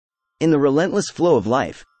In the relentless flow of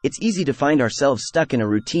life, it's easy to find ourselves stuck in a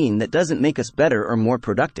routine that doesn't make us better or more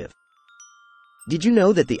productive. Did you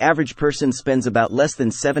know that the average person spends about less than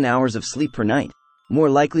 7 hours of sleep per night, more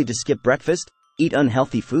likely to skip breakfast, eat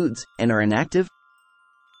unhealthy foods, and are inactive?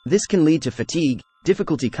 This can lead to fatigue,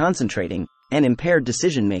 difficulty concentrating, and impaired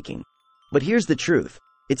decision-making. But here's the truth.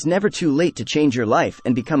 It's never too late to change your life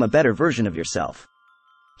and become a better version of yourself.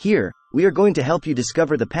 Here, we are going to help you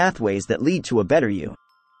discover the pathways that lead to a better you.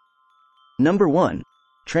 Number 1.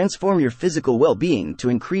 Transform your physical well-being to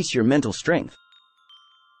increase your mental strength.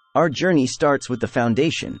 Our journey starts with the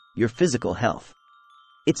foundation, your physical health.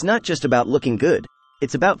 It's not just about looking good,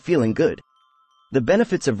 it's about feeling good. The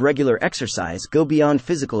benefits of regular exercise go beyond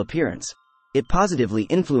physical appearance. It positively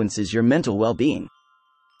influences your mental well-being.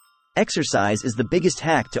 Exercise is the biggest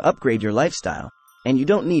hack to upgrade your lifestyle, and you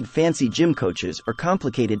don't need fancy gym coaches or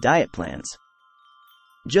complicated diet plans.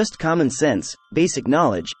 Just common sense, basic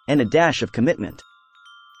knowledge, and a dash of commitment.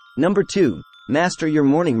 Number 2. Master your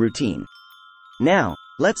morning routine. Now,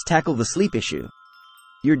 let's tackle the sleep issue.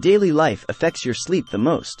 Your daily life affects your sleep the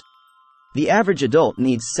most. The average adult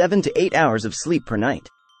needs 7 to 8 hours of sleep per night.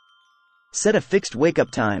 Set a fixed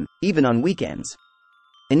wake-up time, even on weekends.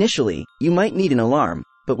 Initially, you might need an alarm,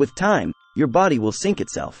 but with time, your body will sync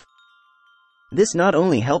itself. This not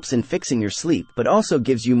only helps in fixing your sleep but also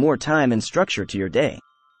gives you more time and structure to your day.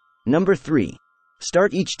 Number 3.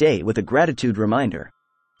 Start each day with a gratitude reminder.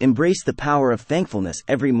 Embrace the power of thankfulness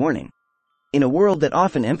every morning. In a world that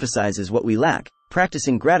often emphasizes what we lack,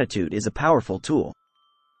 practicing gratitude is a powerful tool.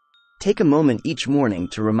 Take a moment each morning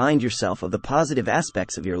to remind yourself of the positive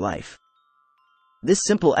aspects of your life. This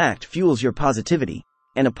simple act fuels your positivity,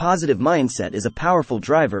 and a positive mindset is a powerful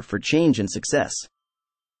driver for change and success.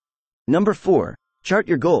 Number 4. Chart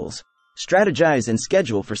your goals. Strategize and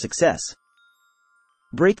schedule for success.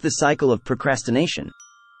 Break the cycle of procrastination.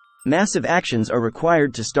 Massive actions are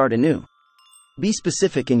required to start anew. Be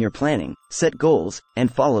specific in your planning, set goals,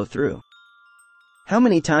 and follow through. How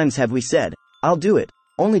many times have we said, "I'll do it,"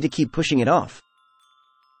 only to keep pushing it off?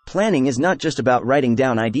 Planning is not just about writing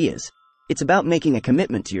down ideas, it's about making a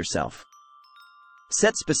commitment to yourself.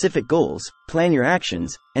 Set specific goals, plan your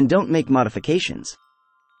actions, and don't make modifications.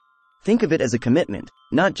 Think of it as a commitment,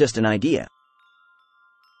 not just an idea.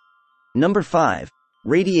 Number 5.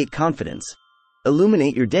 Radiate confidence.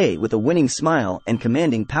 Illuminate your day with a winning smile and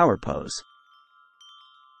commanding power pose.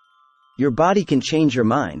 Your body can change your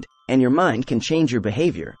mind, and your mind can change your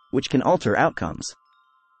behavior, which can alter outcomes.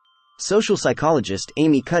 Social psychologist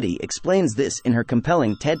Amy Cuddy explains this in her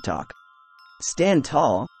compelling TED Talk. Stand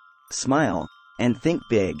tall, smile, and think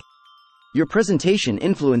big. Your presentation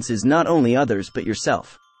influences not only others but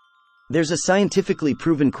yourself. There's a scientifically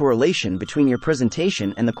proven correlation between your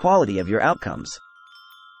presentation and the quality of your outcomes.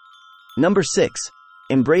 Number 6.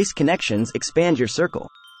 Embrace connections, expand your circle.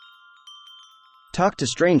 Talk to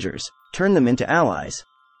strangers, turn them into allies.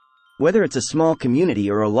 Whether it's a small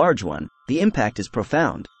community or a large one, the impact is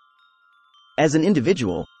profound. As an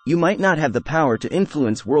individual, you might not have the power to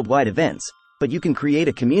influence worldwide events, but you can create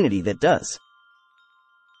a community that does.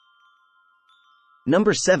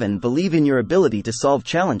 Number 7. Believe in your ability to solve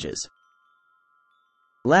challenges.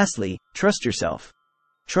 Lastly, trust yourself.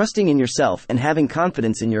 Trusting in yourself and having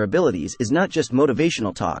confidence in your abilities is not just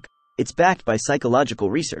motivational talk, it's backed by psychological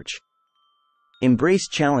research. Embrace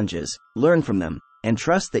challenges, learn from them, and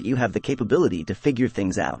trust that you have the capability to figure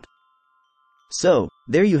things out. So,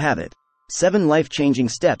 there you have it. 7 life-changing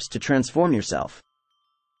steps to transform yourself.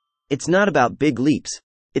 It's not about big leaps,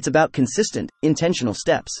 it's about consistent, intentional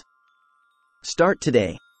steps. Start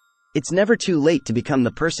today. It's never too late to become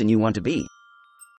the person you want to be.